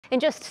In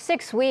just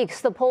 6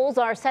 weeks, the polls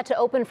are set to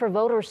open for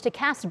voters to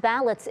cast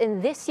ballots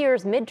in this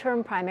year's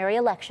midterm primary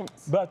elections.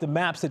 But the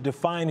maps that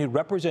define who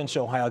represents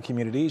Ohio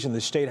communities in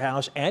the State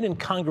House and in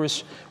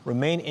Congress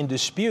remain in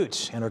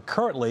dispute and are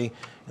currently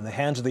in the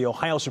hands of the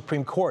Ohio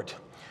Supreme Court.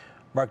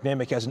 Mark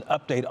Namick has an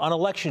update on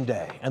Election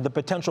Day and the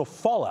potential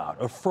fallout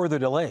of further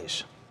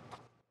delays.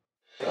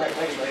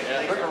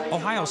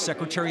 Ohio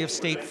Secretary of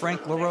State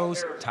Frank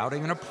LaRose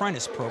touting an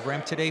apprentice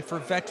program today for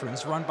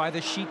veterans run by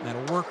the sheet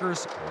metal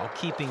workers while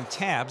keeping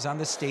tabs on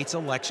the state's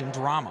election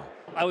drama.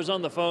 I was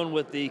on the phone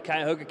with the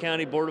Cuyahoga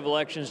County Board of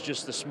Elections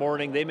just this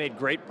morning. They made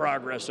great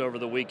progress over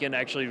the weekend.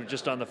 Actually,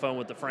 just on the phone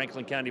with the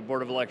Franklin County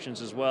Board of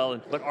Elections as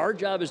well. But our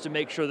job is to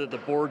make sure that the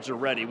boards are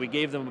ready. We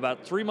gave them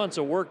about 3 months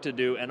of work to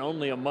do and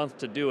only a month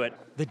to do it.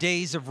 The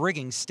days of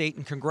rigging state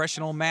and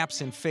congressional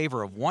maps in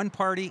favor of one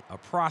party, a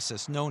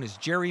process known as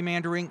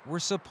gerrymandering,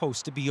 were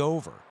supposed to be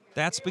over.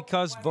 That's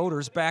because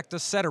voters backed a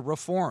set of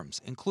reforms,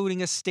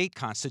 including a state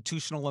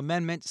constitutional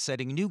amendment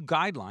setting new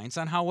guidelines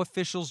on how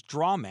officials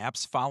draw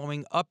maps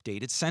following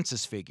updated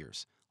census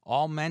figures,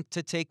 all meant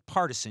to take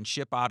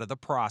partisanship out of the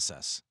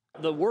process.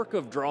 The work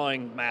of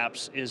drawing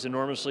maps is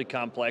enormously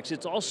complex.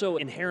 It's also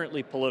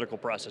inherently political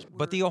process.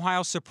 But the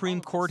Ohio Supreme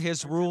Court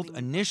has ruled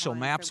initial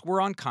maps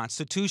were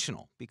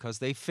unconstitutional because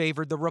they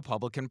favored the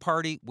Republican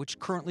Party, which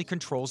currently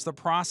controls the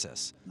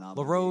process.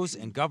 LaRose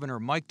and Governor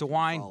Mike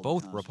DeWine,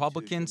 both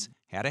Republicans,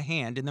 had a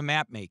hand in the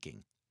map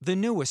making. The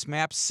newest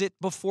maps sit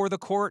before the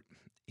court.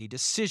 A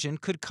decision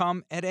could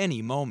come at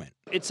any moment.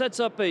 It sets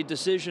up a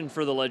decision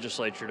for the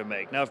legislature to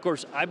make. Now, of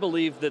course, I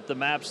believe that the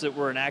maps that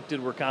were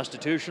enacted were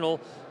constitutional.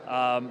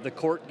 The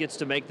court gets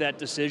to make that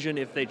decision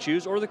if they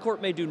choose, or the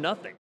court may do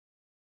nothing.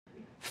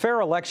 Fair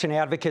election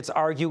advocates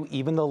argue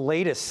even the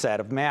latest set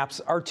of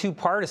maps are too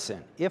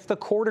partisan. If the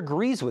court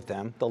agrees with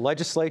them, the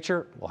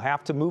legislature will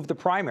have to move the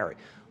primary.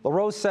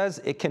 LaRose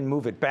says it can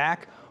move it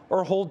back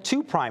or hold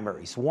two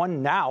primaries,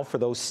 one now for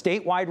those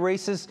statewide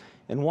races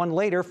and one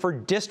later for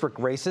district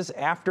races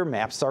after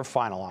maps are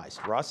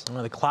finalized. Russ?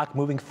 The clock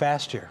moving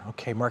fast here.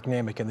 Okay, Mark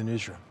Namick in the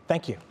newsroom.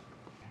 Thank you.